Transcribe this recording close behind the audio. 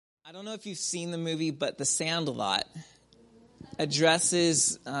I don't know if you've seen the movie, but The Sandlot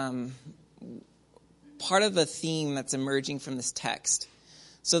addresses part of the theme that's emerging from this text.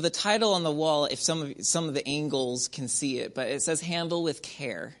 So the title on the wall, if some of the angles can see it, but it says "Handle with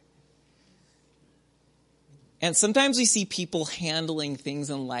Care." And sometimes we see people handling things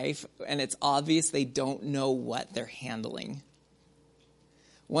in life, and it's obvious they don't know what they're handling.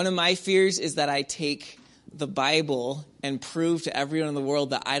 One of my fears is that I take the Bible and prove to everyone in the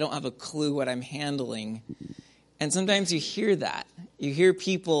world that I don't have a clue what I'm handling. And sometimes you hear that. You hear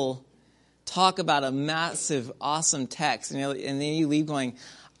people talk about a massive, awesome text, and then you leave going,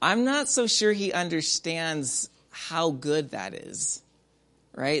 I'm not so sure he understands how good that is.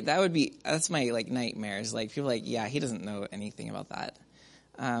 Right? That's my nightmares. People are yeah, he doesn't know anything about that.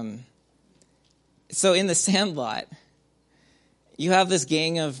 So in The Sandlot, you have this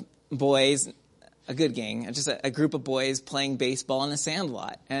gang of boys, a good gang, just a group of boys playing baseball in a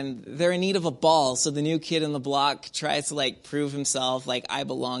sandlot. And they're in need of a ball, so the new kid in the block tries to prove himself, I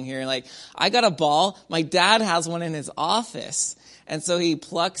belong here. I got a ball. My dad has one in his office. And so he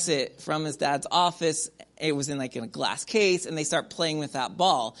plucks it from his dad's office. It was in in a glass case, and they start playing with that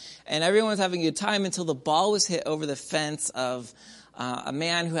ball. And everyone was having a good time until the ball was hit over the fence of a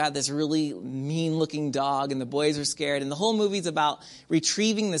man who had this really mean-looking dog, and the boys were scared. And the whole movie's about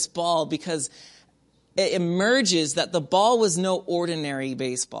retrieving this ball because it emerges that the ball was no ordinary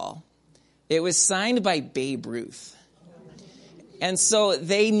baseball. It was signed by Babe Ruth. And so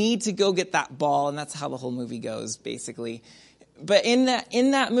they need to go get that ball, and that's how the whole movie goes, basically. But in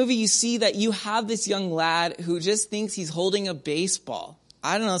that movie, you see that you have this young lad who just thinks he's holding a baseball.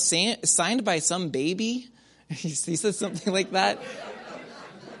 I don't know, signed by some baby. He says something like that.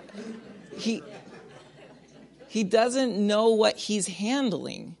 He doesn't know what he's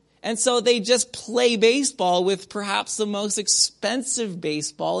handling. And so they just play baseball with perhaps the most expensive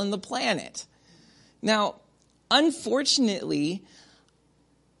baseball in the planet. Now, unfortunately,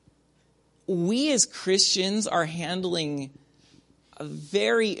 we as Christians are handling a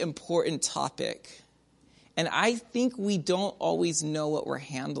very important topic. And I think we don't always know what we're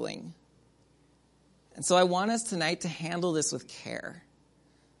handling. And so I want us tonight to handle this with care.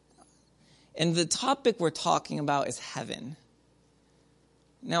 And the topic we're talking about is heaven.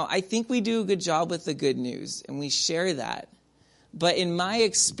 Now, I think we do a good job with the good news, and we share that. But in my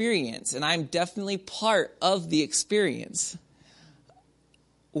experience, and I'm definitely part of the experience,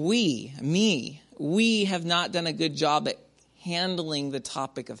 we have not done a good job at handling the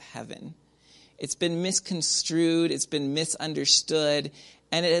topic of heaven. It's been misconstrued, it's been misunderstood,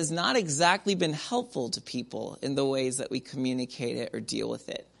 and it has not exactly been helpful to people in the ways that we communicate it or deal with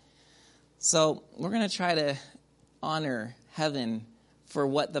it. So we're going to try to honor heaven for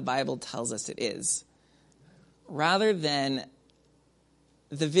what the Bible tells us it is, rather than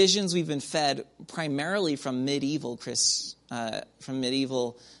the visions we've been fed primarily from medieval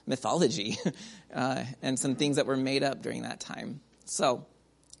mythology and some things that were made up during that time. So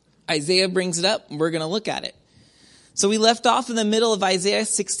Isaiah brings it up, and we're going to look at it. So we left off in the middle of Isaiah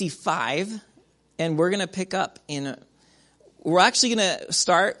 65, and we're going to pick up we're actually going to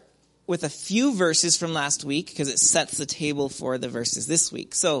start with a few verses from last week because it sets the table for the verses this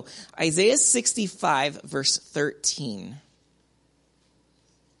week. So Isaiah 65, verse 13.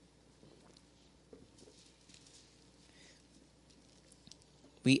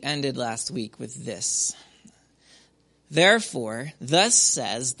 We ended last week with this. Therefore, thus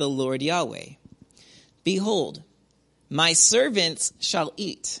says the Lord Yahweh, behold, my servants shall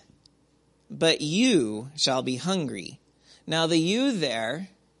eat, but you shall be hungry. Now the you there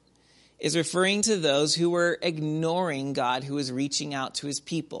is referring to those who were ignoring God, who was reaching out to his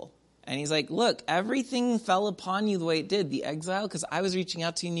people. And he's like, look, everything fell upon you the way it did, the exile, because I was reaching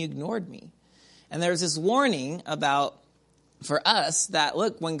out to you and you ignored me. And there's this warning for us that,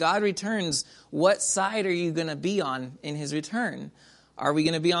 look, when God returns, what side are you going to be on in his return? Are we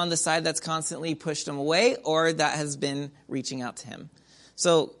going to be on the side that's constantly pushed him away, or that has been reaching out to him?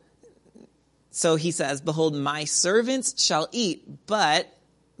 So he says, behold, my servants shall eat, but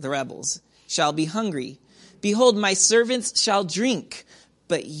the rebels shall be hungry. Behold, my servants shall drink,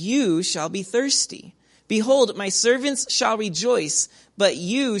 but you shall be thirsty. Behold, my servants shall rejoice, but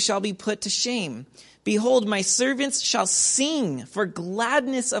you shall be put to shame. Behold, my servants shall sing for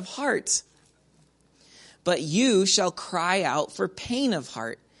gladness of heart, but you shall cry out for pain of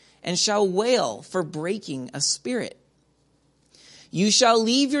heart, and shall wail for breaking of spirit. You shall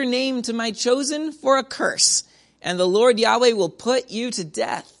leave your name to my chosen for a curse, and the Lord Yahweh will put you to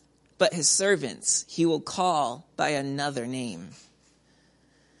death, but his servants he will call by another name.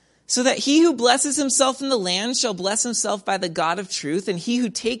 So that he who blesses himself in the land shall bless himself by the God of truth, and he who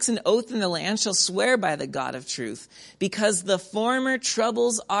takes an oath in the land shall swear by the God of truth, because the former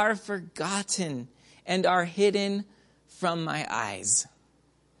troubles are forgotten and are hidden from my eyes.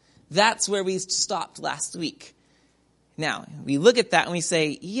 That's where we stopped last week. Now, we look at that and we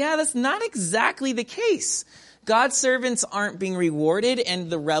say, yeah, that's not exactly the case. God's servants aren't being rewarded and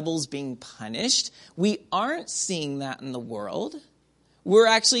the rebels being punished. We aren't seeing that in the world. We're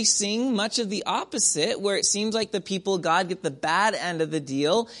actually seeing much of the opposite, where it seems like the people of God get the bad end of the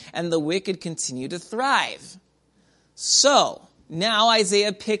deal and the wicked continue to thrive. So, now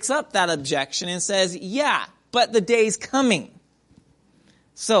Isaiah picks up that objection and says, yeah, but the day's coming.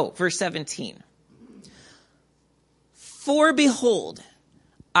 So, verse 17. For behold,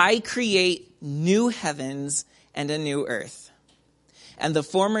 I create new heavens and a new earth, and the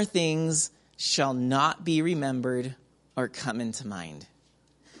former things shall not be remembered or come into mind.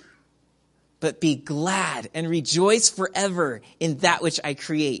 But be glad and rejoice forever in that which I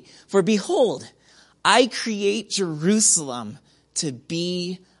create. For behold, I create Jerusalem to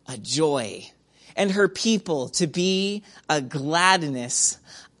be a joy, and her people to be a gladness.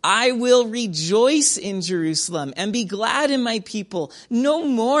 I will rejoice in Jerusalem and be glad in my people. No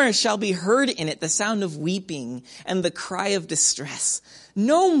more shall be heard in it the sound of weeping and the cry of distress.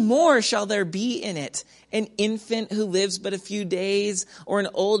 No more shall there be in it an infant who lives but a few days, or an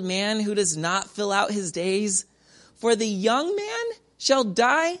old man who does not fill out his days. For the young man shall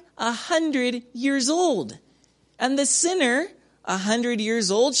die 100 years old, and the sinner 100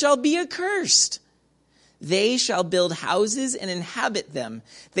 years old shall be accursed. They shall build houses and inhabit them.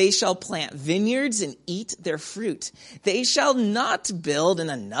 They shall plant vineyards and eat their fruit. They shall not build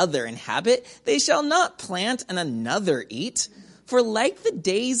and another inhabit. They shall not plant and another eat. For like the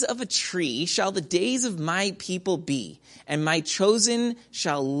days of a tree shall the days of my people be, and my chosen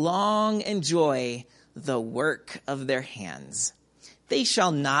shall long enjoy the work of their hands. They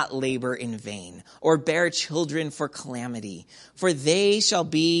shall not labor in vain, or bear children for calamity, for they shall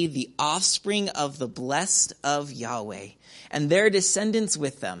be the offspring of the blessed of Yahweh, and their descendants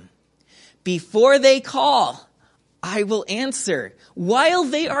with them. Before they call, I will answer. While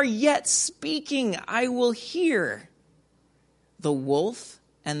they are yet speaking, I will hear. The wolf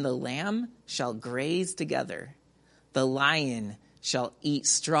and the lamb shall graze together. The lion shall eat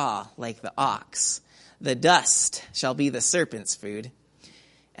straw like the ox. The dust shall be the serpent's food.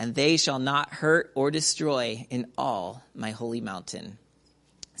 And they shall not hurt or destroy in all my holy mountain,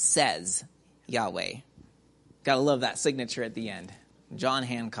 says Yahweh. Gotta love that signature at the end. John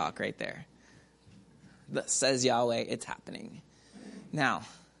Hancock right there. Says Yahweh, it's happening. Now,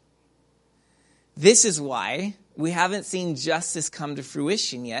 this is why we haven't seen justice come to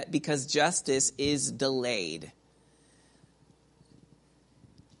fruition yet, because justice is delayed.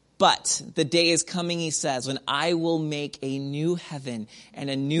 But the day is coming, he says, when I will make a new heaven and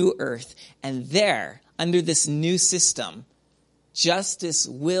a new earth. And there, under this new system, justice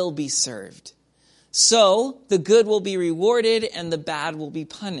will be served. So the good will be rewarded and the bad will be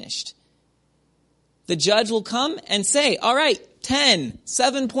punished. The judge will come and say, all right, 10,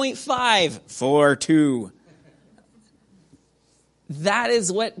 7.5, 4, 2. That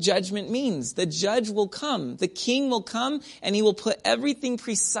is what judgment means. The judge will come. The king will come, and he will put everything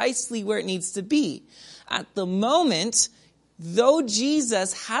precisely where it needs to be. At the moment, though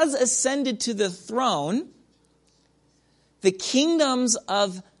Jesus has ascended to the throne, the kingdoms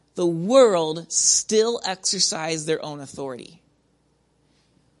of the world still exercise their own authority.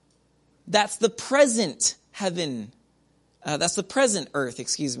 That's the present heaven. That's the present earth,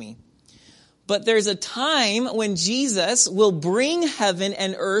 But there's a time when Jesus will bring heaven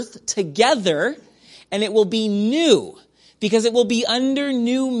and earth together, and it will be new, because it will be under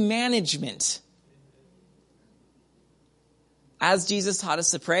new management. As Jesus taught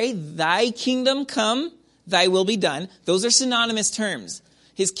us to pray, thy kingdom come, thy will be done. Those are synonymous terms.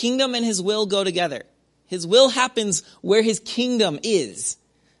 His kingdom and his will go together. His will happens where his kingdom is.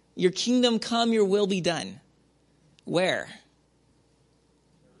 Your kingdom come, your will be done. Where?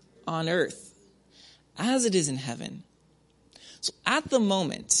 On earth, as it is in heaven. So at the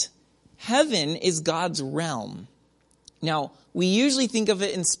moment, heaven is God's realm. Now, we usually think of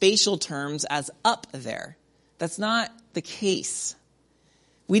it in spatial terms as up there. That's not the case.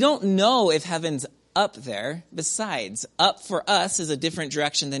 We don't know if heaven's up there. Besides, up for us is a different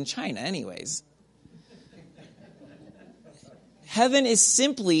direction than China anyways. Heaven is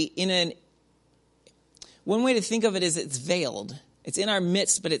simply one way to think of it is it's veiled. It's in our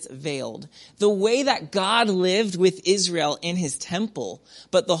midst, but it's veiled. The way that God lived with Israel in his temple,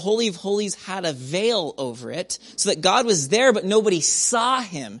 but the Holy of Holies had a veil over it, so that God was there, but nobody saw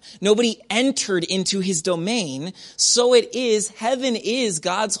him. Nobody entered into his domain. So it is, heaven is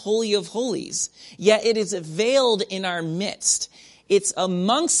God's Holy of Holies. Yet it is veiled in our midst. It's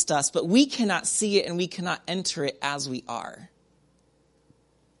amongst us, but we cannot see it and we cannot enter it as we are.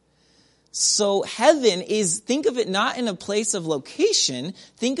 So heaven is, think of it not in a place of location,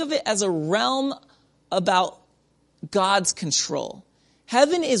 think of it as a realm about God's control.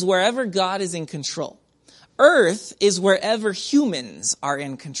 Heaven is wherever God is in control. Earth is wherever humans are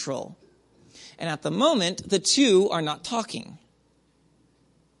in control. And at the moment, the two are not talking.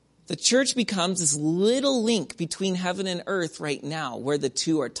 The church becomes this little link between heaven and earth right now, where the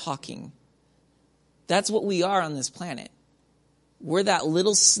two are talking. That's what we are on this planet. We're that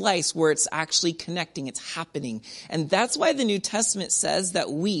little slice where it's actually connecting, it's happening. And that's why the New Testament says that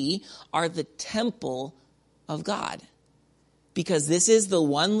we are the temple of God. Because this is the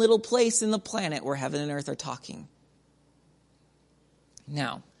one little place in the planet where heaven and earth are talking.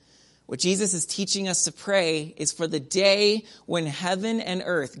 Now, what Jesus is teaching us to pray is for the day when heaven and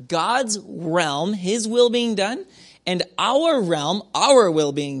earth, God's realm, his will being done, and our realm, our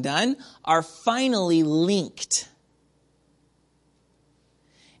will being done, are finally linked.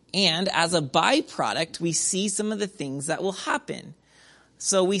 And as a byproduct, we see some of the things that will happen.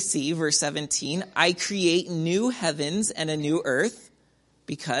 So we see, verse 17, I create new heavens and a new earth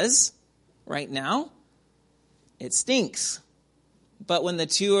because right now it stinks. But when the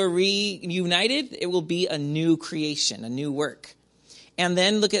two are reunited, it will be a new creation, a new work. And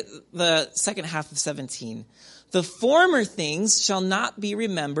then look at the second half of 17. The former things shall not be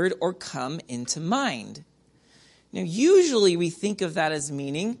remembered or come into mind. Now, usually we think of that as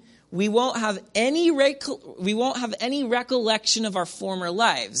meaning we won't have any recollection of our former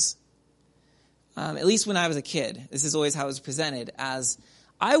lives. At least when I was a kid, this is always how it was presented as,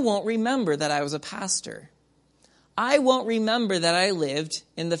 I won't remember that I was a pastor. I won't remember that I lived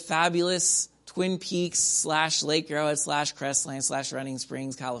in the fabulous Twin Peaks / Lake Arrowhead / Crestline / Running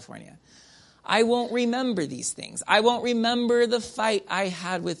Springs, California. I won't remember these things. I won't remember the fight I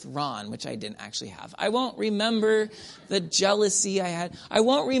had with Ron, which I didn't actually have. I won't remember the jealousy I had. I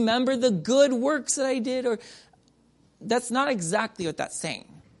won't remember the good works that I did. Or that's not exactly what that's saying.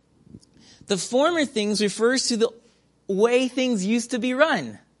 The former things refers to the way things used to be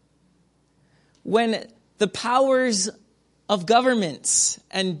run. When the powers of governments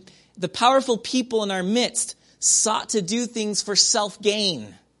and the powerful people in our midst sought to do things for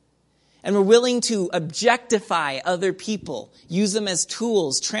self-gain. And we're willing to objectify other people, use them as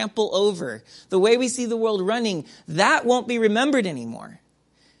tools, trample over. The way we see the world running, that won't be remembered anymore.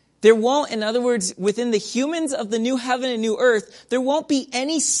 There won't, in other words, within the humans of the new heaven and new earth, there won't be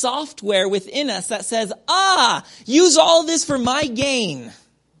any software within us that says, use all this for my gain.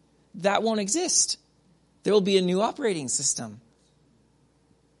 That won't exist. There will be a new operating system.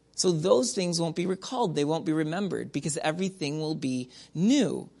 So those things won't be recalled. They won't be remembered because everything will be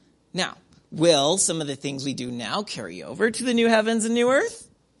new. Now, will some of the things we do now carry over to the new heavens and new earth?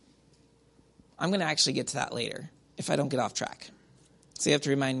 I'm going to actually get to that later if I don't get off track. So you have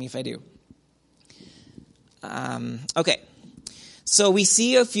to remind me if I do. Okay, so we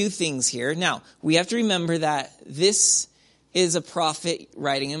see a few things here. Now, we have to remember that this is a prophet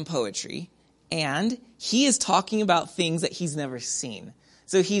writing in poetry, and he is talking about things that he's never seen.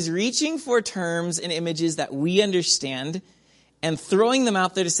 So he's reaching for terms and images that we understand and throwing them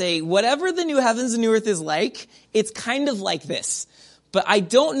out there to say, whatever the new heavens and new earth is like, it's kind of like this. But I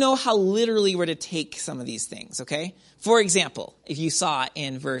don't know how literally we're to take some of these things, okay? For example, if you saw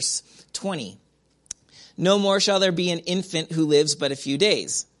in verse 20, no more shall there be an infant who lives but a few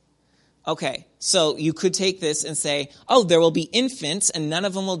days. Okay, so you could take this and say, there will be infants and none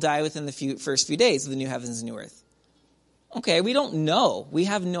of them will die within the first few days of the new heavens and new earth. Okay, we don't know. We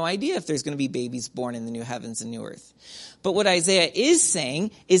have no idea if there's going to be babies born in the new heavens and new earth. But what Isaiah is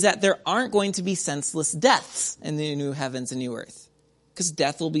saying is that there aren't going to be senseless deaths in the new heavens and new earth. Because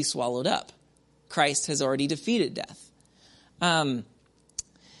death will be swallowed up. Christ has already defeated death. An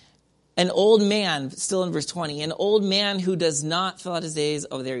old man, still in verse 20, an old man who does not fill out his days.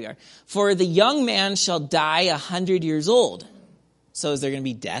 Oh, there you are. For the young man shall die 100 years old. So is there going to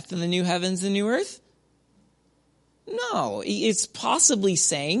be death in the new heavens and new earth? No, it's possibly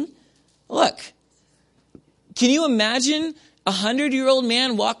saying, look, can you imagine a 100-year-old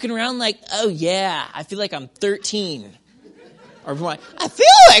man walking around like, oh yeah, I feel like I'm 13. Or I feel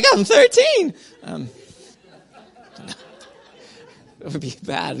like I'm 13. It would be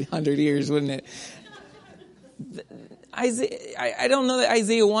bad, 100 years, wouldn't it? I don't know that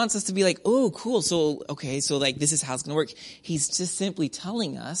Isaiah wants us to be like, oh, cool. So, okay, so like this is how it's going to work. He's just simply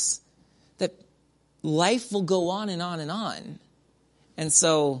telling us that life will go on and on and on. And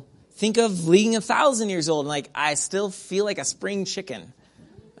so think of being 1,000 years old and like, I still feel like a spring chicken.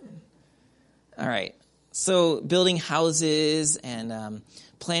 All right. So building houses and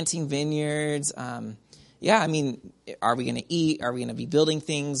planting vineyards. Yeah, I mean, are we going to eat? Are we going to be building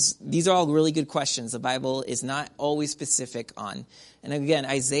things? These are all really good questions. The Bible is not always specific on. And again,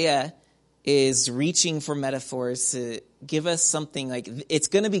 Isaiah is reaching for metaphors to give us something like, it's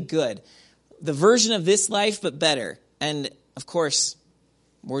going to be good. The version of this life, but better. And of course,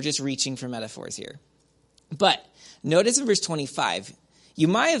 we're just reaching for metaphors here. But notice in verse 25, you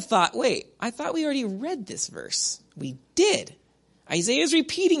might have thought, wait, I thought we already read this verse. We did. Isaiah is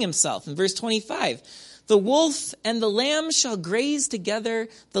repeating himself in verse 25. The wolf and the lamb shall graze together.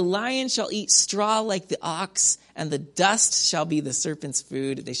 The lion shall eat straw like the ox, and the dust shall be the serpent's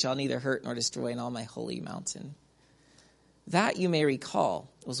food. They shall neither hurt nor destroy in all my holy mountain. That you may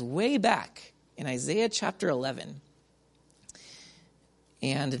recall was way back in Isaiah chapter 11.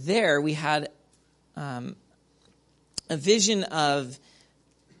 And there we had a vision of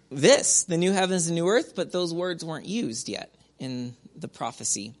this, the new heavens and new earth, but those words weren't used yet in the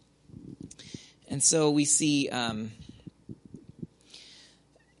prophecy. And so we see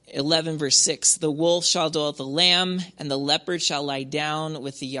 11 verse 6, the wolf shall dwell with the lamb, and the leopard shall lie down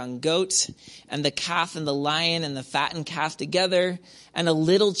with the young goat, and the calf and the lion and the fattened calf together, and a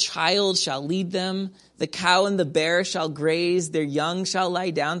little child shall lead them. The cow and the bear shall graze, their young shall lie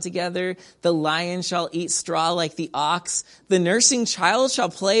down together. The lion shall eat straw like the ox. The nursing child shall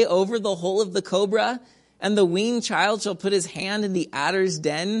play over the hole of the cobra, and the weaned child shall put his hand in the adder's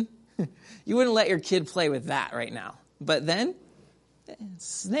den. You wouldn't let your kid play with that right now. But then,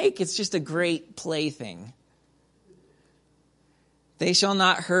 snake, it's just a great plaything. They shall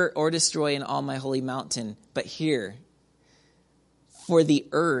not hurt or destroy in all my holy mountain. But here, for the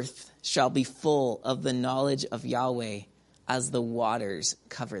earth shall be full of the knowledge of Yahweh as the waters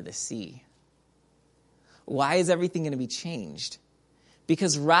cover the sea. Why is everything going to be changed?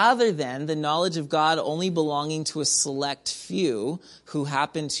 Because rather than the knowledge of God only belonging to a select few who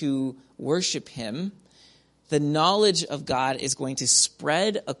happen to worship him, the knowledge of God is going to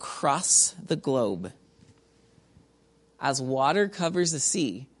spread across the globe. As water covers the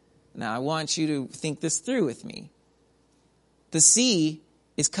sea. Now I want you to think this through with me. The sea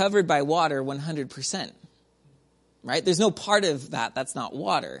is covered by water 100%. Right? There's no part of that that's not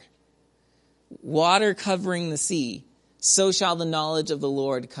water. Water covering the sea. So shall the knowledge of the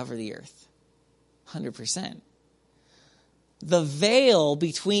Lord cover the earth. 100%. The veil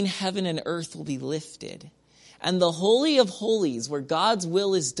between heaven and earth will be lifted. And the Holy of Holies, where God's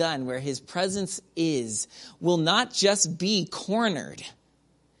will is done, where his presence is, will not just be cornered.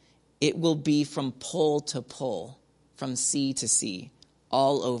 It will be from pole to pole, from sea to sea,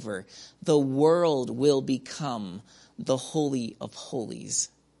 all over. The world will become the Holy of Holies.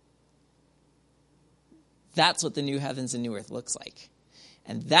 That's what the new heavens and new earth looks like.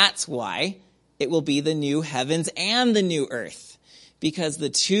 And that's why it will be the new heavens and the new earth. Because the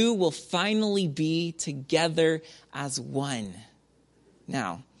two will finally be together as one.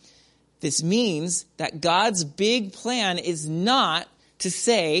 Now, this means that God's big plan is not to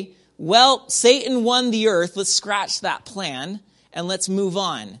say, well, Satan won the earth, let's scratch that plan and let's move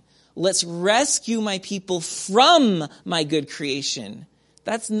on. Let's rescue my people from my good creation.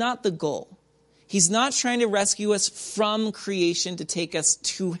 That's not the goal. He's not trying to rescue us from creation to take us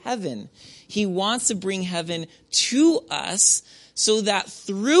to heaven. He wants to bring heaven to us so that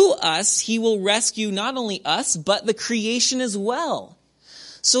through us, he will rescue not only us, but the creation as well.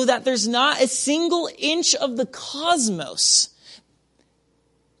 So that there's not a single inch of the cosmos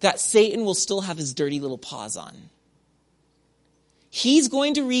that Satan will still have his dirty little paws on. He's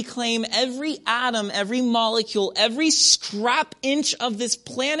going to reclaim every atom, every molecule, every scrap inch of this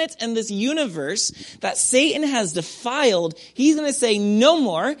planet and this universe that Satan has defiled. He's going to say, no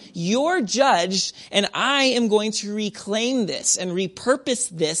more, you're judged, and I am going to reclaim this and repurpose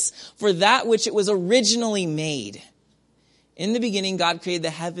this for that which it was originally made. In the beginning, God created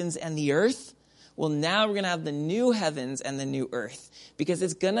the heavens and the earth. Well, now we're going to have the new heavens and the new earth because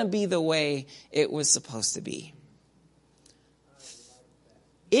it's going to be the way it was supposed to be.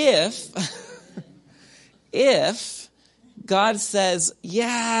 If God says,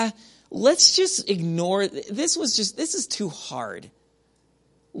 yeah, let's just ignore, this is too hard.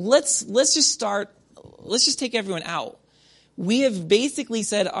 Let's just take everyone out. We have basically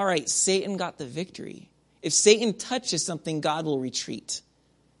said, all right, Satan got the victory. If Satan touches something, God will retreat.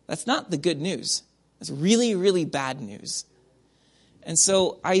 That's not the good news. It's really, really bad news. And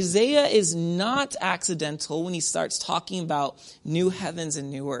so Isaiah is not accidental when he starts talking about new heavens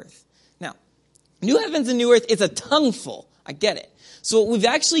and new earth. Now, new heavens and new earth is a tongueful. I get it. So what we've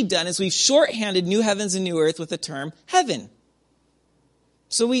actually done is we've shorthanded new heavens and new earth with the term heaven.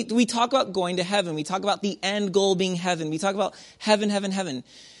 So we talk about going to heaven. We talk about the end goal being heaven. We talk about heaven, heaven, heaven.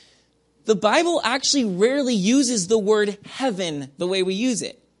 The Bible actually rarely uses the word heaven the way we use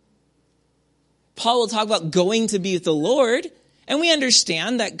it. Paul will talk about going to be with the Lord, and we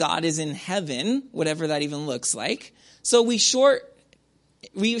understand that God is in heaven, whatever that even looks like. So we shorten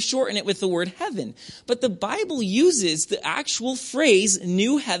it with the word heaven. But the Bible uses the actual phrase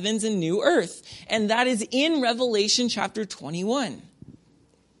new heavens and new earth. And that is in Revelation chapter 21.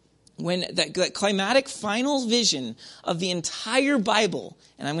 When that climatic final vision of the entire Bible,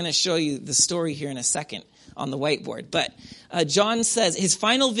 and I'm going to show you the story here in a second on the whiteboard. But John says his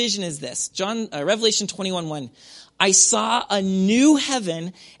final vision is this. Revelation 21:1. I saw a new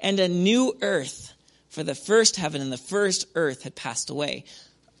heaven and a new earth, for the first heaven and the first earth had passed away.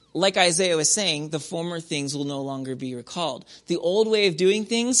 Like Isaiah was saying, the former things will no longer be recalled. The old way of doing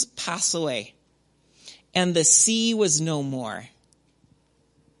things pass away. And the sea was no more.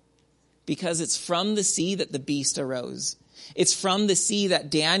 Because it's from the sea that the beast arose. It's from the sea that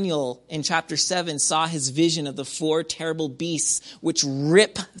Daniel in chapter 7 saw his vision of the 4 terrible beasts which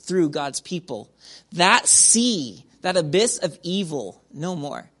rip through God's people. That sea, that abyss of evil, no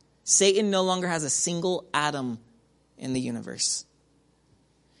more. Satan no longer has a single atom in the universe.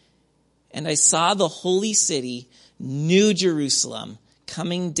 And I saw the holy city, New Jerusalem,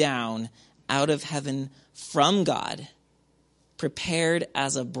 coming down out of heaven from God, prepared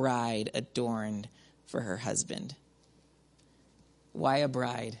as a bride adorned for her husband. Why a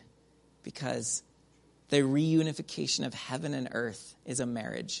bride? Because the reunification of heaven and earth is a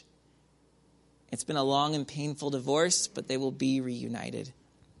marriage. It's been a long and painful divorce, but they will be reunited.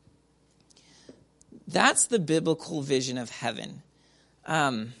 That's the biblical vision of heaven.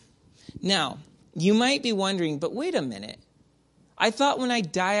 Now, you might be wondering, but wait a minute. I thought when I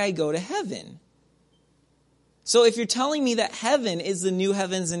die, I go to heaven. So if you're telling me that heaven is the new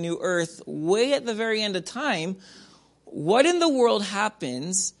heavens and new earth way at the very end of time, what in the world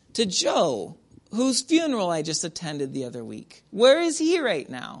happens to Joe, whose funeral I just attended the other week? Where is he right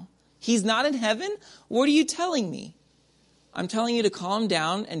now? He's not in heaven? What are you telling me? I'm telling you to calm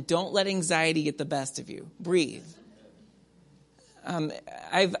down and don't let anxiety get the best of you. Breathe.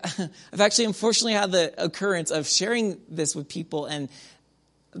 I've actually unfortunately had the occurrence of sharing this with people, and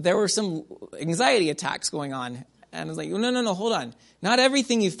there were some anxiety attacks going on. And I was like, no, hold on. Not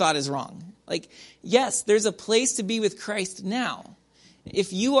everything you thought is wrong. Like, yes, there's a place to be with Christ now.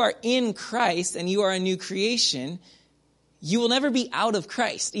 If you are in Christ and you are a new creation, you will never be out of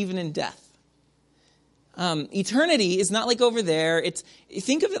Christ, even in death. Eternity is not like over there.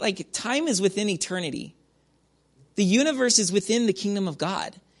 Think of it like time is within eternity. The universe is within the kingdom of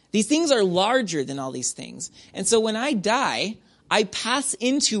God. These things are larger than all these things. And so when I die, I pass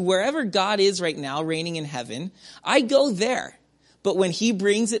into wherever God is right now, reigning in heaven. I go there. But when he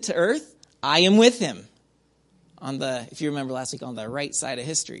brings it to earth, I am with him. If you remember last week, on the right side of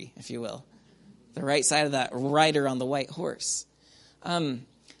history, if you will. The right side of that rider on the white horse.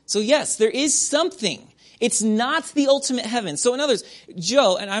 So yes, there is something. It's not the ultimate heaven. So in other words,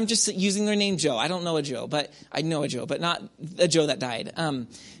 Joe, and I'm just using their name Joe. I don't know a Joe, but I know a Joe, but not a Joe that died.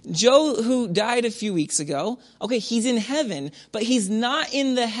 Joe, who died a few weeks ago, okay, he's in heaven, but he's not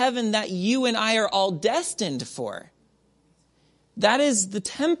in the heaven that you and I are all destined for. That is the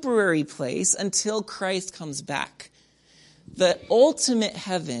temporary place until Christ comes back. The ultimate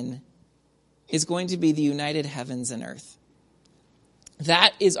heaven is going to be the united heavens and earth.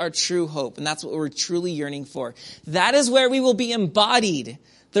 That is our true hope, and that's what we're truly yearning for. That is where we will be embodied,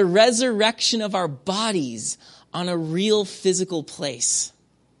 the resurrection of our bodies on a real physical place.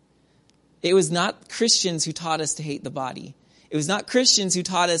 It was not Christians who taught us to hate the body. It was not Christians who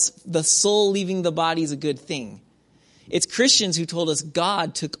taught us the soul leaving the body is a good thing. It's Christians who told us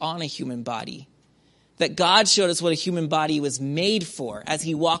God took on a human body. That God showed us what a human body was made for as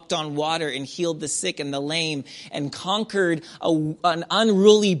he walked on water and healed the sick and the lame and conquered an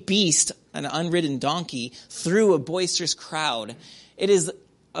unruly beast, an unridden donkey, through a boisterous crowd. It is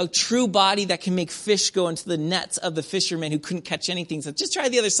a true body that can make fish go into the nets of the fishermen who couldn't catch anything. So just try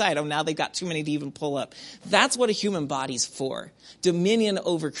the other side. Oh, now they've got too many to even pull up. That's what a human body's for. Dominion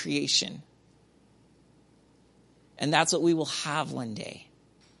over creation. And that's what we will have one day.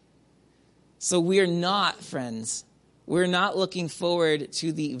 So we're not, friends, we're not looking forward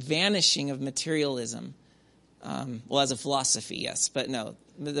to the vanishing of materialism. As a philosophy, yes, but no,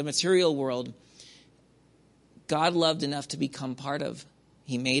 the material world. God loved enough to become part of.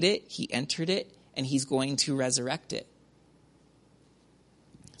 He made it, he entered it, and he's going to resurrect it.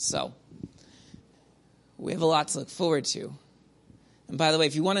 So, we have a lot to look forward to. And by the way,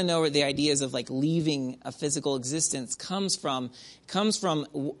 if you want to know where the ideas of like leaving a physical existence comes from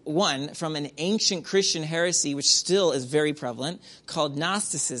an ancient Christian heresy, which still is very prevalent, called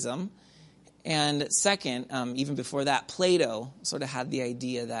Gnosticism. And second, even before that, Plato sort of had the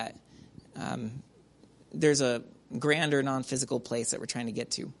idea that there's a grander non-physical place that we're trying to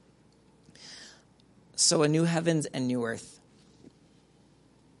get to. So a new heavens and new earth.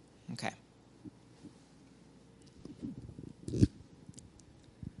 Okay.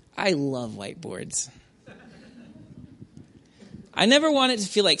 I love whiteboards. I never want it to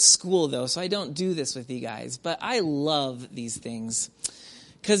feel like school, though, so I don't do this with you guys. But I love these things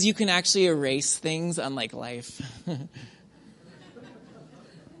because you can actually erase things, unlike life.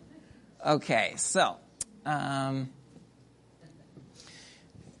 Okay, so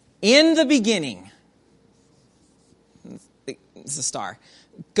in the beginning, it's a star,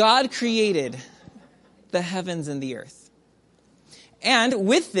 God created the heavens and the earth. And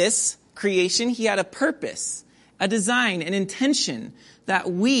with this creation, he had a purpose, a design, an intention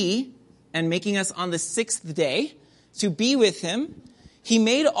that we, and making us on the sixth day to be with him, he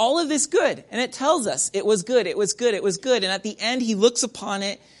made all of this good. And it tells us it was good, it was good, it was good. And at the end, he looks upon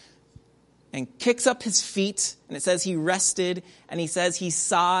it and kicks up his feet. And it says he rested, and he says he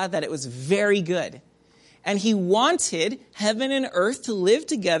saw that it was very good. And he wanted heaven and earth to live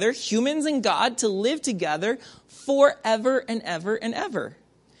together, humans and God to live together forever and ever and ever.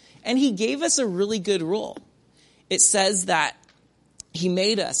 And he gave us a really good rule. It says that he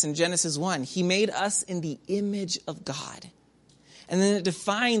made us, in Genesis 1, he made us in the image of God. And then it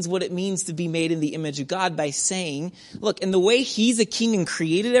defines what it means to be made in the image of God by saying, look, in the way he's a king and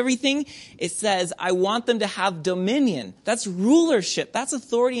created everything, it says, I want them to have dominion. That's rulership. That's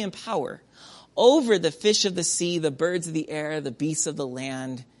authority and power over the fish of the sea, the birds of the air, the beasts of the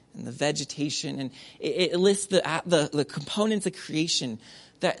land, and the vegetation. And it lists the components of creation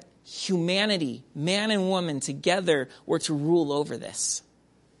that humanity, man and woman together, were to rule over this.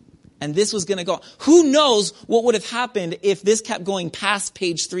 And this was going to go on. Who knows what would have happened if this kept going past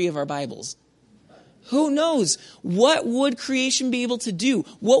page 3 of our Bibles? Who knows? What would creation be able to do?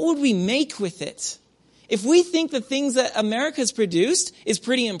 What would we make with it? If we think the things that America's produced is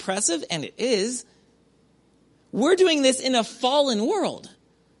pretty impressive, and it is, we're doing this in a fallen world.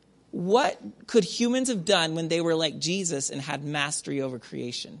 What could humans have done when they were like Jesus and had mastery over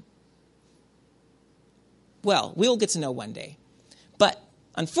creation? Well, we'll get to know one day. But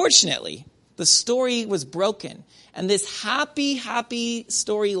unfortunately, the story was broken. And this happy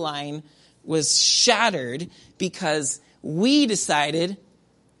storyline was shattered because we decided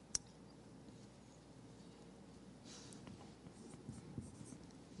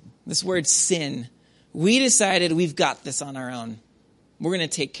this word sin. We decided we've got this on our own. We're going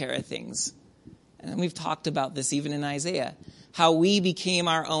to take care of things. And we've talked about this even in Isaiah. How we became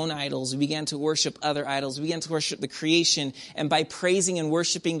our own idols. We began to worship other idols. We began to worship the creation. And by praising and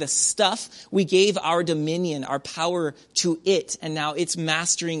worshiping the stuff, we gave our dominion, our power to it. And now it's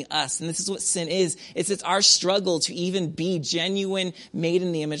mastering us. And this is what sin is. It's our struggle to even be genuine, made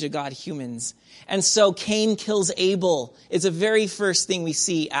in the image of God humans. And so Cain kills Abel. It's the very first thing we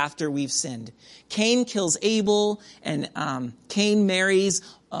see after we've sinned. Cain kills Abel, and Cain marries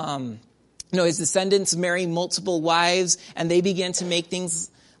his descendants marry multiple wives, and they begin to make things.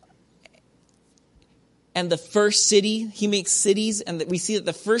 And the first city, he makes cities, and we see that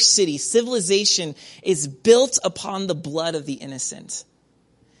the first city, civilization, is built upon the blood of the innocent.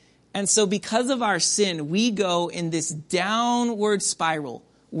 And so because of our sin, we go in this downward spiral.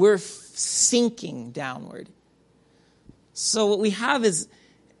 We're sinking downward. So what we have is,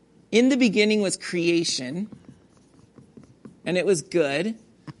 in the beginning was creation, and it was good.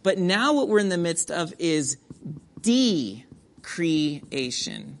 But now what we're in the midst of is decreation.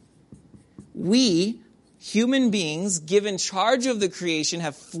 We, human beings, given charge of the creation,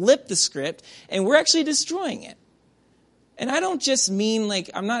 have flipped the script, and we're actually destroying it. And I don't just mean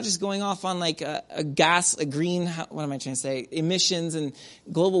I'm not just going off on what am I trying to say, emissions and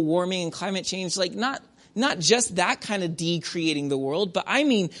global warming and climate change, not just that kind of decreating the world, but I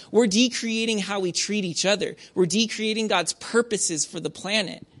mean we're decreating how we treat each other. We're decreating God's purposes for the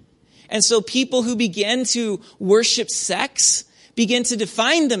planet. And so people who begin to worship sex begin to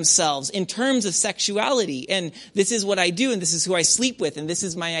define themselves in terms of sexuality. And this is what I do, and this is who I sleep with, and this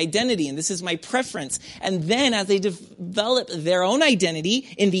is my identity, and this is my preference. And then as they develop their own identity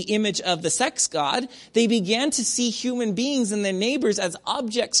in the image of the sex god, they began to see human beings and their neighbors as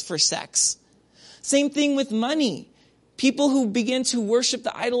objects for sex. Same thing with money. People who begin to worship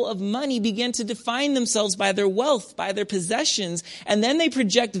the idol of money begin to define themselves by their wealth, by their possessions, and then they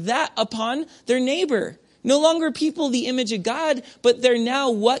project that upon their neighbor. No longer people the image of God, but they're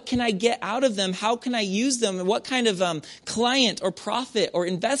now, what can I get out of them? How can I use them? And what kind of client or profit or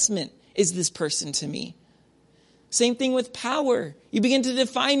investment is this person to me? Same thing with power. You begin to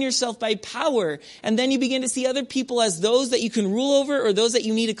define yourself by power, and then you begin to see other people as those that you can rule over or those that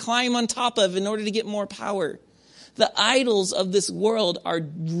you need to climb on top of in order to get more power. The idols of this world are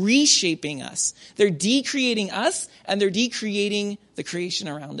reshaping us. They're decreating us, and they're decreating the creation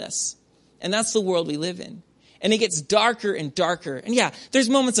around us. And that's the world we live in. And it gets darker and darker. And yeah, there's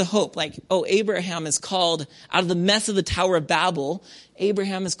moments of hope, like, Abraham is called out of the mess of the Tower of Babel.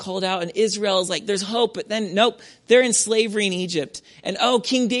 Abraham is called out, and Israel is like, there's hope. But then, nope, they're in slavery in Egypt. And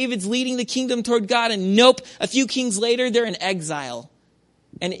King David's leading the kingdom toward God. And nope, a few kings later, they're in exile.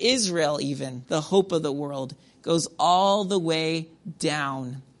 And Israel, even, the hope of the world, goes all the way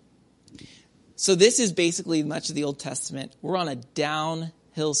down. So this is basically much of the Old Testament. We're on a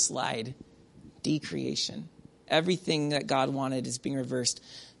downhill slide, decreation. Everything that God wanted is being reversed.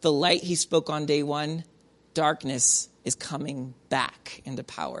 The light he spoke on day one, darkness is coming back into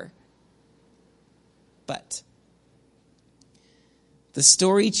power. But the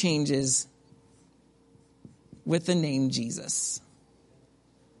story changes with the name Jesus.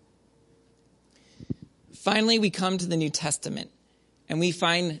 Finally, we come to the New Testament, and we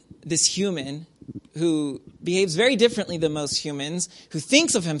find this human who behaves very differently than most humans, who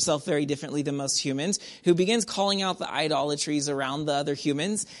thinks of himself very differently than most humans, who begins calling out the idolatries around the other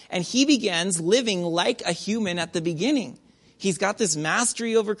humans, and he begins living like a human at the beginning. He's got this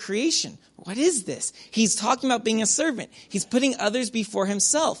mastery over creation. What is this? He's talking about being a servant. He's putting others before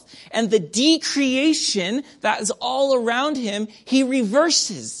himself. And the decreation that is all around him, he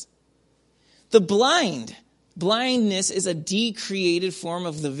reverses. The blindness is a decreated form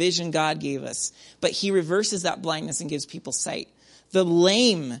of the vision God gave us. But he reverses that blindness and gives people sight. The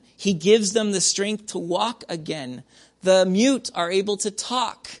lame, he gives them the strength to walk again. The mute are able to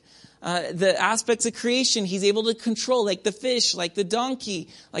talk. The aspects of creation he's able to control, like the fish, like the donkey,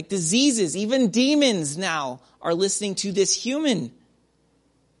 like diseases. Even demons now are listening to this human.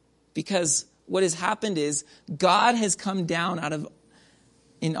 Because what has happened is God has come down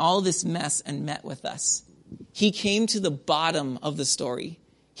in all this mess and met with us. He came to the bottom of the story.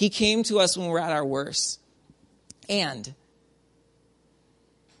 He came to us when we're at our worst. And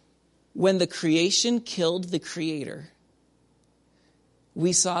when the creation killed the creator,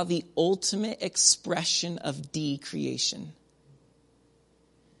 we saw the ultimate expression of decreation.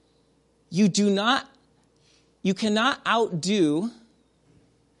 You cannot outdo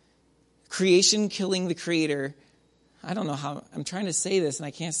creation killing the creator. I don't know how, I'm trying to say this and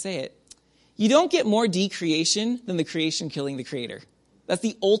I can't say it. You don't get more decreation than the creation killing the creator. That's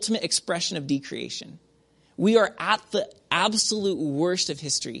the ultimate expression of decreation. We are at the absolute worst of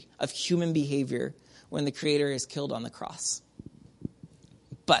history of human behavior when the creator is killed on the cross.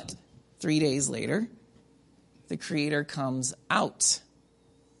 But 3 days later, the creator comes out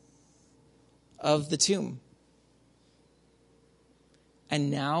of the tomb. And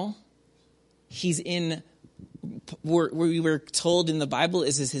now he's in, we were told in the Bible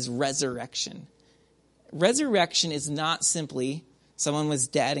is his resurrection. Resurrection is not simply someone was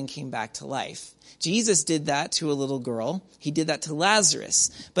dead and came back to life. Jesus did that to a little girl. He did that to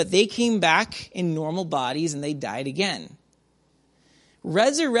Lazarus. But they came back in normal bodies and they died again.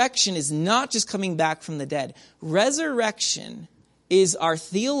 Resurrection is not just coming back from the dead. Resurrection is our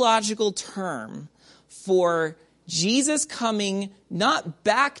theological term for Jesus coming not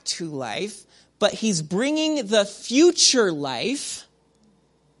back to life, but he's bringing the future life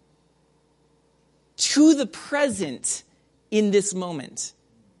to the present in this moment.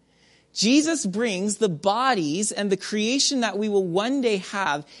 Jesus brings the bodies and the creation that we will one day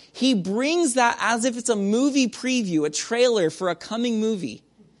have. He brings that as if it's a movie preview, a trailer for a coming movie.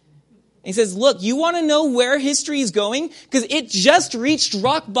 And he says, look, you want to know where history is going? Because it just reached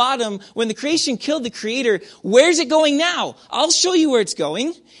rock bottom when the creation killed the creator. Where's it going now? I'll show you where it's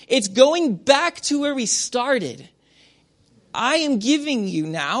going. It's going back to where we started. I am giving you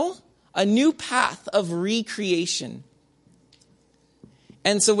now a new path of recreation.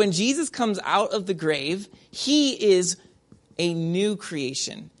 And so when Jesus comes out of the grave, he is a new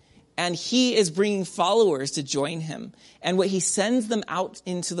creation. And he is bringing followers to join him. And what he sends them out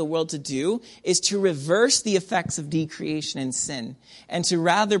into the world to do is to reverse the effects of decreation and sin. And to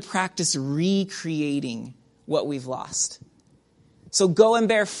rather practice recreating what we've lost. So go and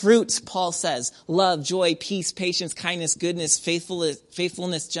bear fruits, Paul says. Love, joy, peace, patience, kindness, goodness,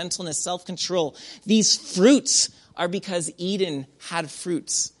 faithfulness, gentleness, self-control. These fruits are because Eden had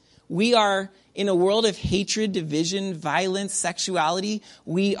fruits. We are in a world of hatred, division, violence, sexuality.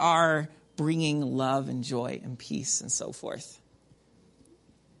 We are bringing love and joy and peace and so forth.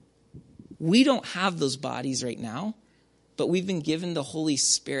 We don't have those bodies right now, but we've been given the Holy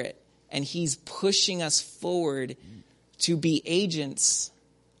Spirit, and he's pushing us forward to be agents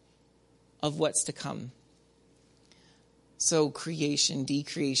of what's to come. So creation,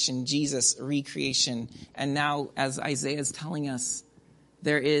 decreation, Jesus, recreation. And now, as Isaiah is telling us,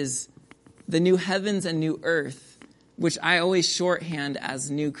 there is the new heavens and new earth, which I always shorthand as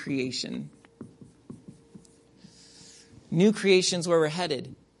new creation. New creation's where we're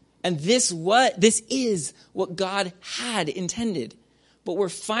headed. And this is what God had intended. But we're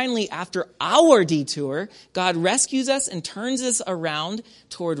finally, after our detour, God rescues us and turns us around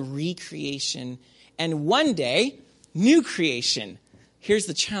toward recreation. And one day, new creation. Here's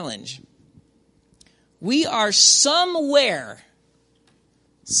the challenge. We are somewhere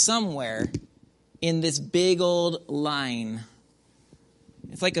in this big old line.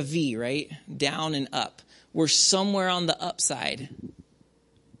 It's like a V, right? Down and up. We're somewhere on the upside.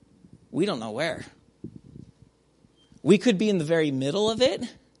 We don't know where. We could be in the very middle of it.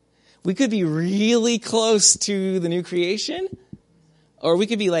 We could be really close to the new creation. Or we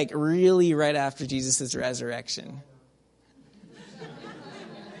could be like really right after Jesus' resurrection.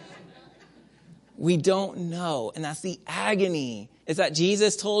 We don't know. And that's the agony. Is that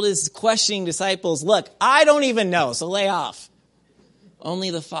Jesus told his questioning disciples, look, I don't even know, so lay off. Only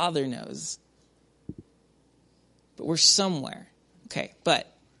the Father knows. But we're somewhere. Okay,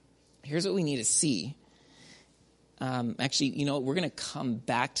 but here's what we need to see. Actually, you know, we're going to come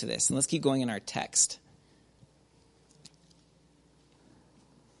back to this, and let's keep going in our text.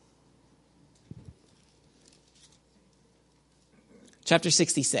 Chapter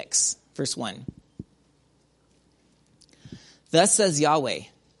 66, verse 1. Thus says Yahweh,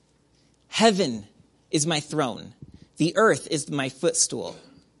 heaven is my throne, the earth is my footstool.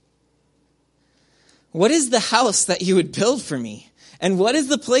 What is the house that you would build for me? And what is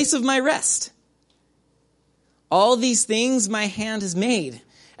the place of my rest? All these things my hand has made.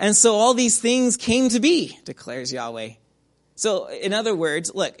 And so all these things came to be, declares Yahweh. So in other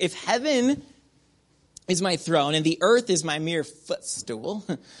words, look, if heaven is my throne and the earth is my mere footstool,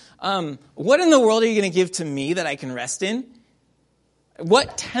 what in the world are you going to give to me that I can rest in?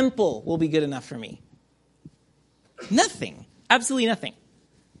 What temple will be good enough for me? Nothing. Absolutely nothing.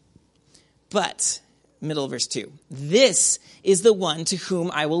 But, middle of verse 2, this is the one to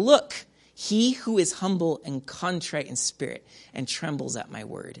whom I will look. He who is humble and contrite in spirit and trembles at my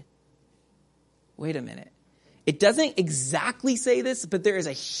word. Wait a minute. It doesn't exactly say this, but there is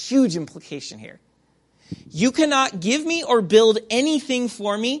a huge implication here. You cannot give me or build anything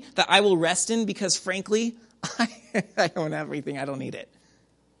for me that I will rest in because, frankly, I own everything. I don't need it.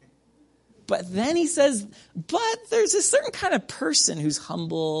 But then he says, but there's a certain kind of person who's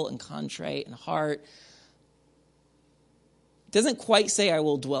humble and contrite in heart. It doesn't quite say I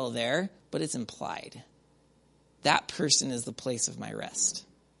will dwell there, but it's implied. That person is the place of my rest.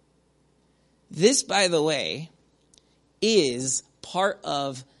 This, by the way, is part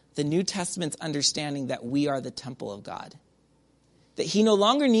of the New Testament's understanding that we are the temple of God. That he no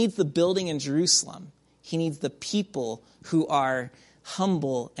longer needs the building in Jerusalem. He needs the people who are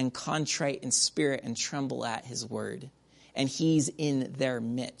humble and contrite in spirit and tremble at his word. And he's in their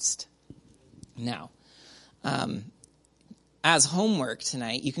midst. Now, as homework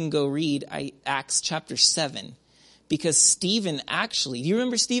tonight, you can go read Acts chapter 7. Because Stephen actually, do you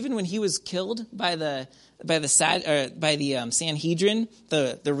remember Stephen when he was killed by the Sanhedrin,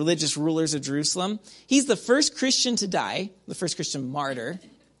 the religious rulers of Jerusalem? He's the first Christian to die, the first Christian martyr.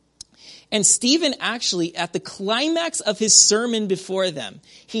 And Stephen actually, at the climax of his sermon before them,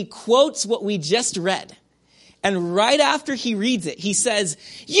 he quotes what we just read. And right after he reads it, he says,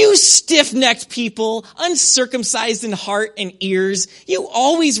 you stiff-necked people, uncircumcised in heart and ears, you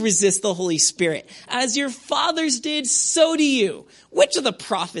always resist the Holy Spirit. As your fathers did, so do you. Which of the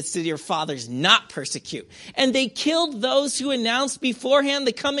prophets did your fathers not persecute? And they killed those who announced beforehand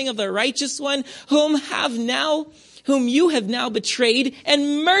the coming of the righteous one, whom you have now betrayed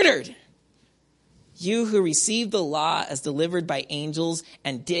and murdered. You who received the law as delivered by angels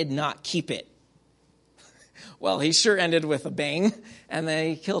and did not keep it. Well, he sure ended with a bang, and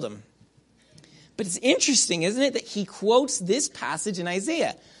they killed him. But it's interesting, isn't it, that he quotes this passage in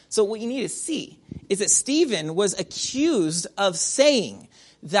Isaiah. So what you need to see is that Stephen was accused of saying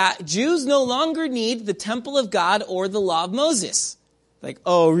that Jews no longer need the temple of God or the law of Moses, Like,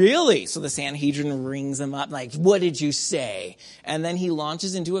 oh, really? So the Sanhedrin rings him up, like, what did you say? And then he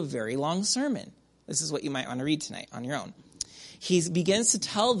launches into a very long sermon. This is what you might want to read tonight on your own. He begins to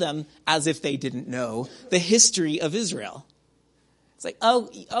tell them, as if they didn't know, the history of Israel. It's like, oh,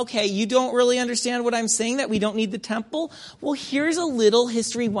 okay, you don't really understand what I'm saying, that we don't need the temple? Well, here's a little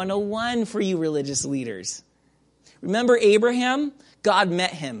History 101 for you religious leaders. Remember Abraham? God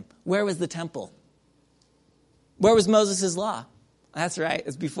met him. Where was the temple? Where was Moses' law? That's right.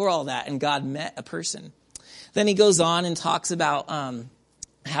 It's before all that, and God met a person. Then he goes on and talks about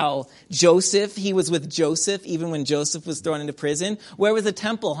how Joseph, he was with Joseph even when Joseph was thrown into prison. Where was the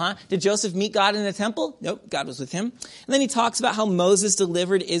temple, huh? Did Joseph meet God in the temple? Nope, God was with him. And then he talks about how Moses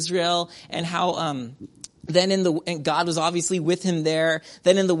delivered Israel and how and God was obviously with him there.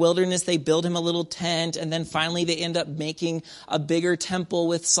 Then in the wilderness, they build him a little tent. And then finally they end up making a bigger temple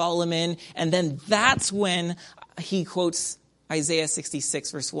with Solomon. And then that's when he quotes Isaiah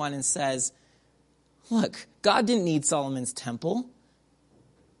 66 verse 1 and says, look, God didn't need Solomon's temple.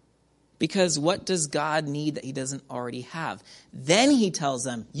 Because what does God need that he doesn't already have? Then he tells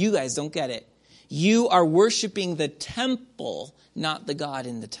them, you guys don't get it. You are worshiping the temple, not the God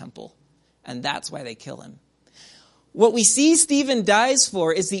in the temple. And that's why they kill him. What we see Stephen dies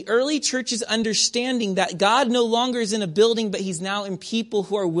for is the early church's understanding that God no longer is in a building, but he's now in people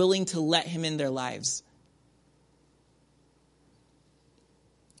who are willing to let him in their lives.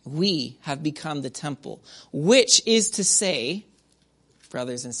 We have become the temple, which is to say,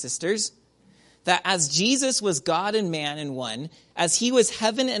 brothers and sisters, that as Jesus was God and man in one, as he was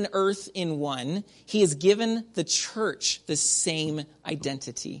heaven and earth in one, he has given the church the same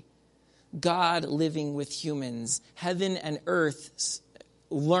identity. God living with humans, heaven and earth,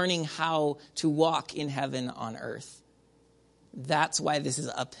 learning how to walk in heaven on earth. That's why this is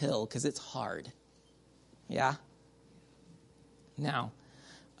uphill, because it's hard. Yeah? Now,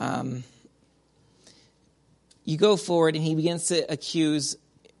 you go forward and he begins to accuse.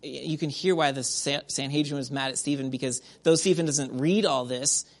 You can hear why the Sanhedrin was mad at Stephen, because though Stephen doesn't read all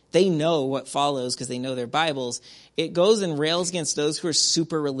this, they know what follows because they know their Bibles. It goes and rails against those who are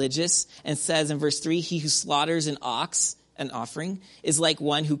super religious and says in verse 3, he who slaughters an ox, an offering, is like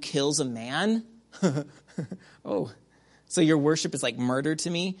one who kills a man. Oh, so your worship is like murder to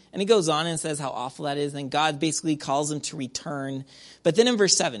me? And he goes on and says how awful that is. And God basically calls him to return. But then in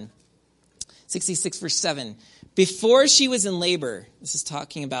verse 7, 66 verse 7, before she was in labor, this is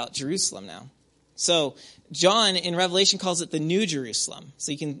talking about Jerusalem now. So John in Revelation calls it the New Jerusalem.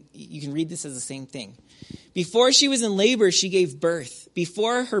 So you can read this as the same thing. Before she was in labor, she gave birth.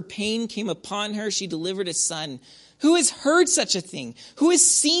 Before her pain came upon her, she delivered a son. Who has heard such a thing? Who has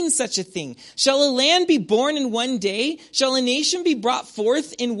seen such a thing? Shall a land be born in one day? Shall a nation be brought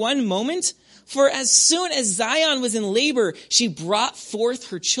forth in one moment? For as soon as Zion was in labor, she brought forth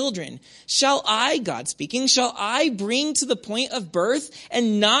her children. Shall I, God speaking, shall I bring to the point of birth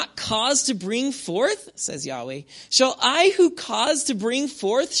and not cause to bring forth? Says Yahweh. Shall I who cause to bring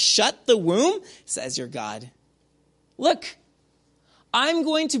forth shut the womb? Says your God. Look, I'm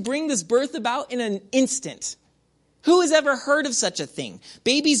going to bring this birth about in an instant. Who has ever heard of such a thing?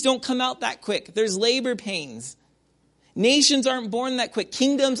 Babies don't come out that quick. There's labor pains. Nations aren't born that quick.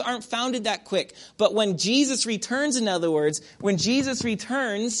 Kingdoms aren't founded that quick. But when Jesus returns, in other words, when Jesus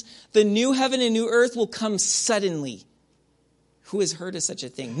returns, the new heaven and new earth will come suddenly. Who has heard of such a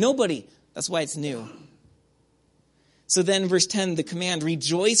thing? Nobody. That's why it's new. So then verse 10, the command,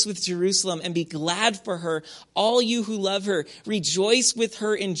 rejoice with Jerusalem and be glad for her, all you who love her. Rejoice with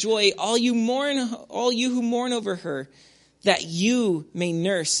her in joy, all you who mourn over her, that you may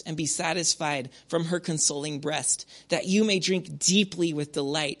nurse and be satisfied from her consoling breast, that you may drink deeply with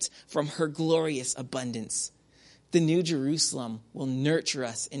delight from her glorious abundance. The new Jerusalem will nurture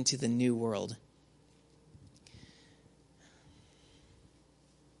us into the new world.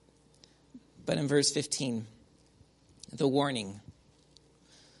 But in verse 15, the warning.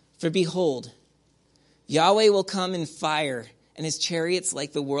 For behold, Yahweh will come in fire, and his chariots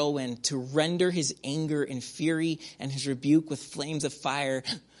like the whirlwind, to render his anger and fury and his rebuke with flames of fire.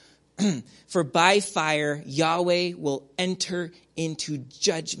 For by fire Yahweh will enter into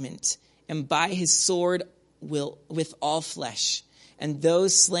judgment, and by his sword will with all flesh. And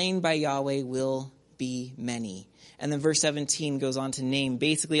those slain by Yahweh will be many. And then verse 17 goes on to name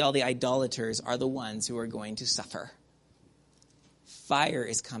basically all the idolaters are the ones who are going to suffer. Fire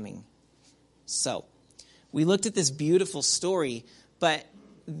is coming. So, we looked at this beautiful story, but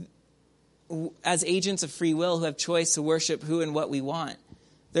as agents of free will who have choice to worship who and what we want,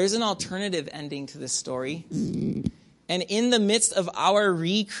 there's an alternative ending to this story. And in the midst of our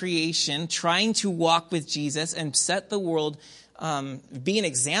recreation, trying to walk with Jesus and set the world be an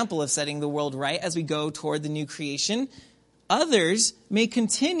example of setting the world right as we go toward the new creation. Others may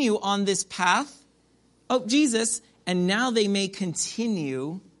continue on this path of Jesus, and now they may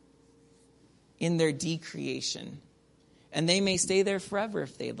continue in their decreation. And they may stay there forever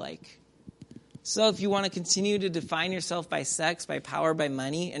if they'd like. So if you want to continue to define yourself by sex, by power, by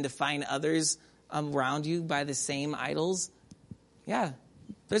money, and define others around you by the same idols, yeah,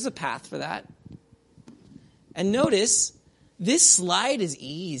 there's a path for that. And notice, this slide is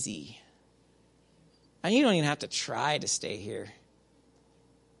easy. And you don't even have to try to stay here.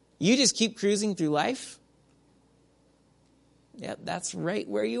 You just keep cruising through life. Yep, that's right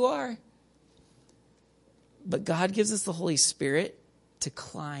where you are. But God gives us the Holy Spirit to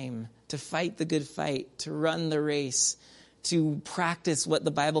climb, to fight the good fight, to run the race, to practice what the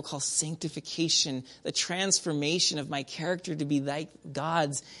Bible calls sanctification, the transformation of my character to be like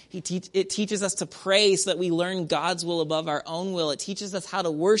God's. It teaches us to pray so that we learn God's will above our own will. It teaches us how to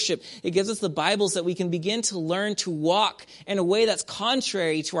worship. It gives us the Bible so that we can begin to learn to walk in a way that's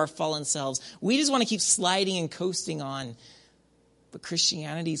contrary to our fallen selves. We just want to keep sliding and coasting on. But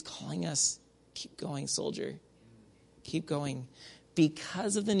Christianity is calling us, keep going, soldier. Keep going.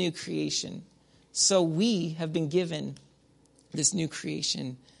 Because of the new creation. So we have been given this new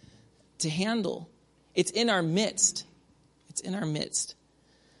creation to handle. It's in our midst. It's in our midst.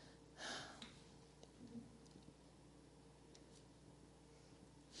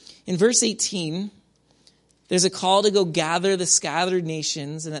 In verse 18, there's a call to go gather the scattered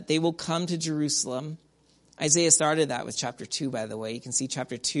nations and that they will come to Jerusalem. Isaiah started that with chapter 2, by the way. You can see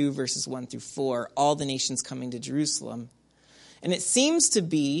chapter 2, verses 1 through 4, all the nations coming to Jerusalem. And it seems to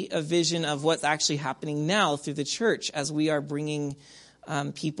be a vision of what's actually happening now through the church as we are bringing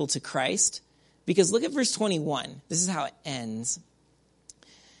people to Christ. Because look at verse 21. This is how it ends.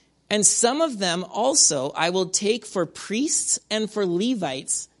 And some of them also I will take for priests and for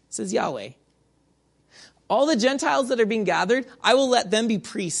Levites, says Yahweh. All the Gentiles that are being gathered, I will let them be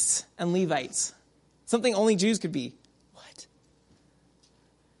priests and Levites. Something only Jews could be. What?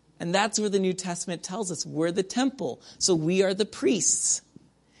 And that's where the New Testament tells us we're the temple. So we are the priests.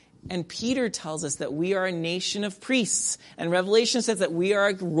 And Peter tells us that we are a nation of priests. And Revelation says that we are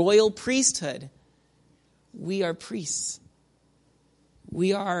a royal priesthood. We are priests.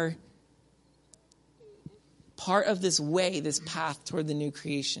 We are part of this way, this path toward the new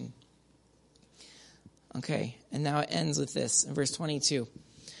creation. Okay, and now it ends with this in verse 22.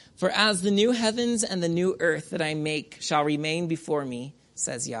 For as the new heavens and the new earth that I make shall remain before me,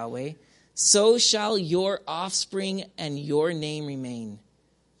 says Yahweh, so shall your offspring and your name remain.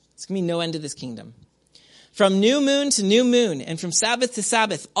 There's going to be no end to this kingdom. From new moon to new moon, and from Sabbath to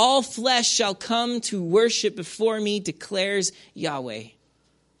Sabbath, all flesh shall come to worship before me, declares Yahweh.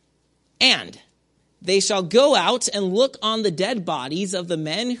 And they shall go out and look on the dead bodies of the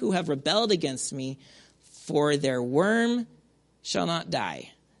men who have rebelled against me, for their worm shall not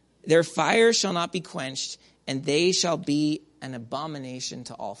die. Their fire shall not be quenched, and they shall be an abomination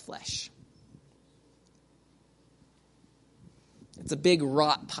to all flesh. It's a big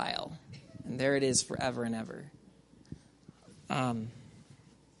rot pile, and there it is forever and ever.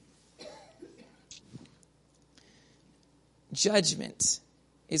 Judgment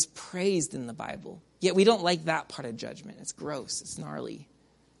is praised in the Bible, yet we don't like that part of judgment. It's gross. It's gnarly.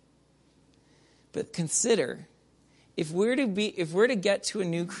 But consider, if we're to get to a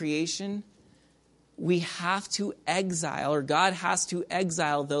new creation, we have to exile, or God has to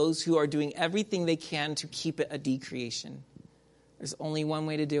exile those who are doing everything they can to keep it a decreation. There's only one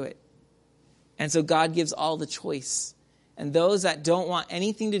way to do it. And so God gives all the choice. And those that don't want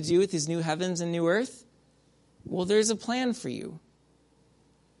anything to do with his new heavens and new earth, well, there's a plan for you.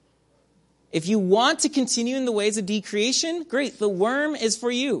 If you want to continue in the ways of decreation, great, the worm is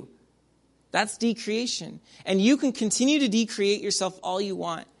for you. That's decreation. And you can continue to decreate yourself all you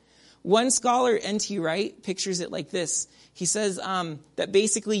want. One scholar, N.T. Wright, pictures it like this. He says that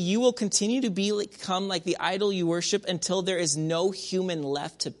basically you will continue to become like the idol you worship until there is no human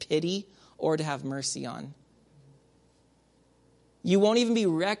left to pity or to have mercy on. You won't even be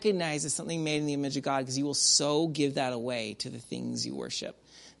recognized as something made in the image of God because you will so give that away to the things you worship.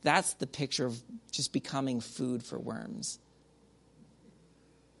 That's the picture of just becoming food for worms.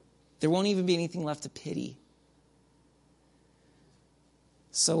 There won't even be anything left to pity.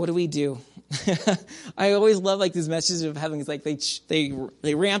 So what do? I always love like these messages of heaven. It's like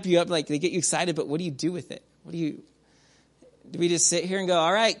they ramp you up, like they get you excited, but what do you do with it? Do we just sit here and go,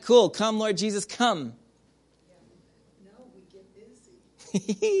 all right, cool, come Lord Jesus, come? Yeah. No, we get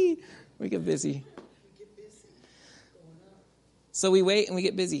busy. We get busy. We get busy. Going up. So we wait and we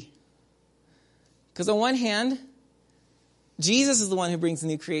get busy. Because on one hand, Jesus is the one who brings the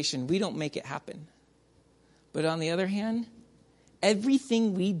new creation. We don't make it happen. But on the other hand,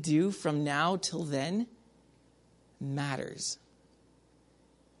 everything we do from now till then matters.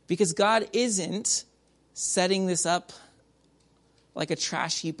 Because God isn't setting this up like a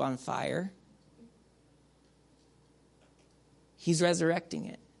trash heap on fire. He's resurrecting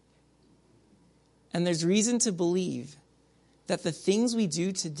it. And there's reason to believe that the things we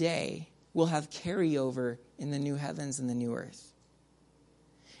do today will have carryover in the new heavens and the new earth.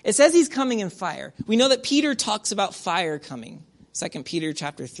 It says he's coming in fire. We know that Peter talks about fire coming. 2 Peter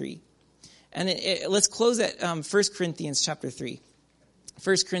chapter 3. And let's close at 1 Corinthians chapter 3.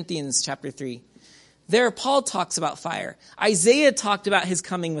 1 Corinthians chapter 3. There, Paul talks about fire. Isaiah talked about his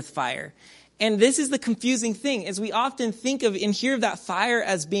coming with fire. And this is the confusing thing, is we often think of and hear of that fire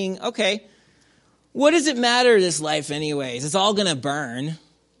as being, okay, what does it matter, this life anyways? It's all going to burn.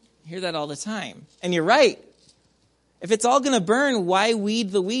 I hear that all the time. And you're right. If it's all going to burn, why weed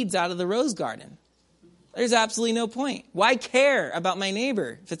the weeds out of the rose garden? There's absolutely no point. Why care about my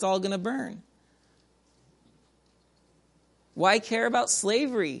neighbor if it's all going to burn? Why care about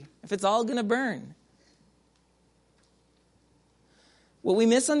slavery if it's all going to burn? What we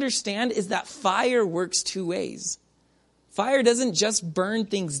misunderstand is that fire works two ways. Fire doesn't just burn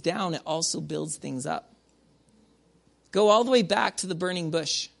things down, it also builds things up. Go all the way back to the burning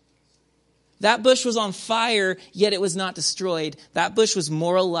bush. That bush was on fire, yet it was not destroyed. That bush was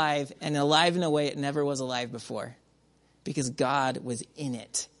more alive, and alive in a way it never was alive before. Because God was in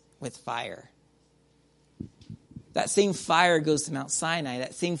it with fire. That same fire goes to Mount Sinai.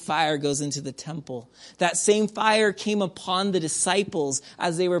 That same fire goes into the temple. That same fire came upon the disciples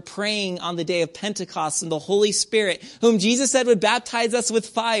as they were praying on the day of Pentecost, and the Holy Spirit, whom Jesus said would baptize us with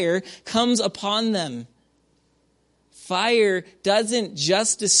fire, comes upon them. Fire doesn't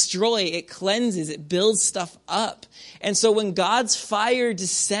just destroy, it cleanses, it builds stuff up. And so when God's fire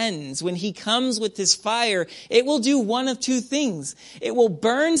descends, when he comes with his fire, it will do one of two things. It will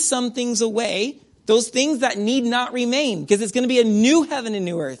burn some things away, those things that need not remain, because it's going to be a new heaven and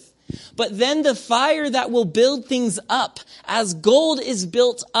new earth. But then the fire that will build things up, as gold is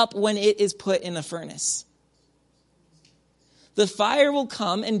built up when it is put in a furnace. The fire will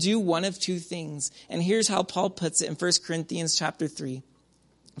come and do one of two things. And here's how Paul puts it in 1 Corinthians chapter 3,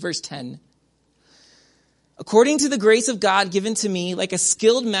 verse 10. According to the grace of God given to me, like a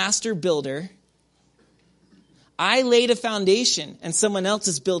skilled master builder, I laid a foundation and someone else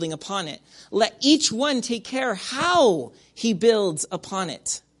is building upon it. Let each one take care how he builds upon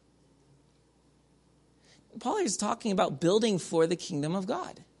it. Paul is talking about building for the kingdom of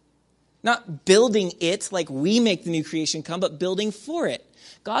God. Not building it like we make the new creation come, but building for it.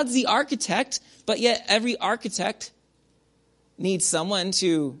 God's the architect, but yet every architect needs someone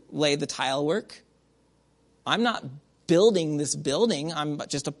to lay the tile work. I'm not building this building. I'm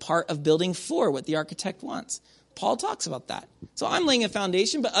just a part of building for what the architect wants. Paul talks about that. So I'm laying a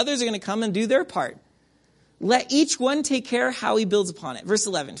foundation, but others are going to come and do their part. Let each one take care how he builds upon it. Verse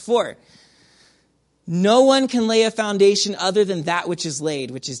 11, for no one can lay a foundation other than that which is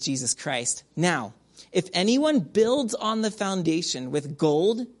laid, which is Jesus Christ. Now, if anyone builds on the foundation with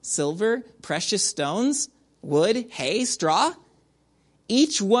gold, silver, precious stones, wood, hay, straw,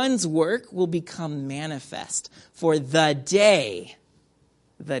 each one's work will become manifest, for the day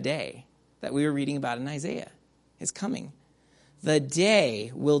that we were reading about in Isaiah is coming. The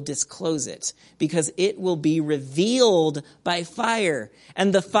day will disclose it, because it will be revealed by fire,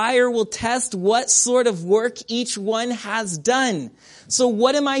 and the fire will test what sort of work each one has done. So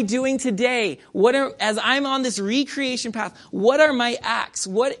what am I doing today? As I'm on this recreation path, what are my acts?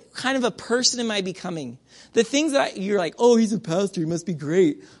 What kind of a person am I becoming? The things that you're like, oh, he's a pastor, he must be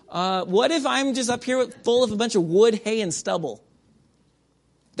great. What if I'm just up here full of a bunch of wood, hay, and stubble?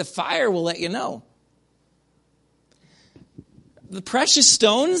 The fire will let you know. The precious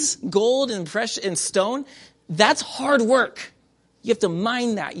stones, gold and stone, that's hard work. You have to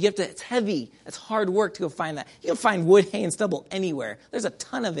mine that. It's heavy. It's hard work to go find that. You can find wood, hay, and stubble anywhere. There's a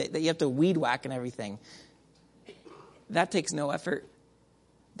ton of it that you have to weed whack and everything. That takes no effort.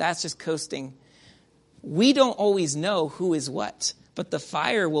 That's just coasting. We don't always know who is what, but the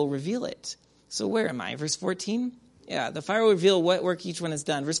fire will reveal it. So where am I? Verse 14? Yeah, the fire will reveal what work each one has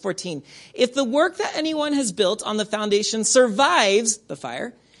done. Verse 14, if the work that anyone has built on the foundation survives the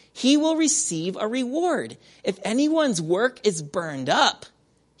fire, he will receive a reward. If anyone's work is burned up,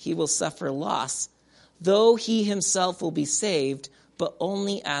 he will suffer loss, though he himself will be saved, but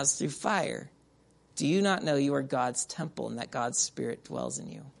only as through fire. Do you not know you are God's temple and that God's Spirit dwells in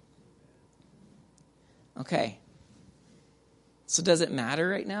you? Okay. So does it matter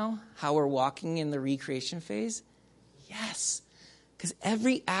right now how we're walking in the recreation phase? Yes. Because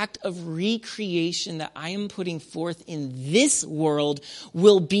every act of recreation that I am putting forth in this world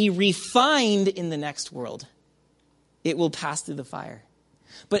will be refined in the next world. It will pass through the fire.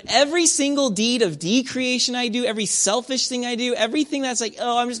 But every single deed of decreation I do, every selfish thing I do, everything that's like,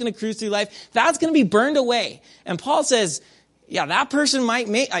 oh, I'm just going to cruise through life, that's going to be burned away. And Paul says, yeah, that person might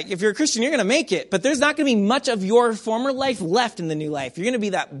make, if you're a Christian, you're going to make it, but there's not going to be much of your former life left in the new life. You're going to be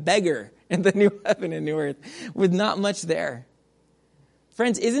that beggar in the new heaven and new earth with not much there.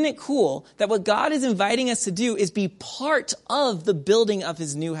 Friends, isn't it cool that what God is inviting us to do is be part of the building of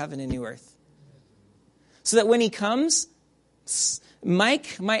his new heaven and new earth? So that when he comes,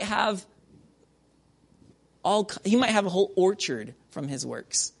 Mike might have a whole orchard from his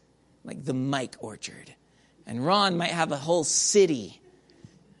works, like the Mike orchard. And Ron might have a whole city.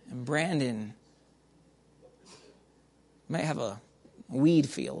 And Brandon might have a weed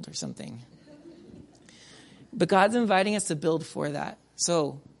field or something. But God's inviting us to build for that.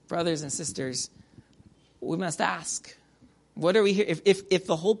 So, brothers and sisters, we must ask, what are we here? If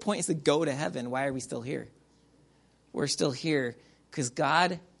the whole point is to go to heaven, why are we still here? We're still here because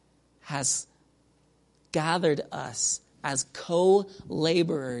God has gathered us as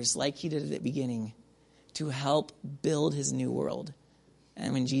co-laborers, like he did at the beginning, to help build his new world.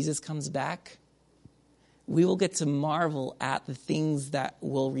 And when Jesus comes back, we will get to marvel at the things that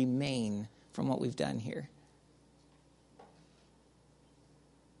will remain from what we've done here.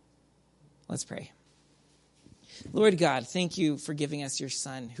 Let's pray. Lord God, thank you for giving us your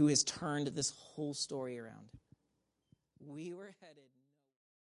Son who has turned this whole story around. We were headed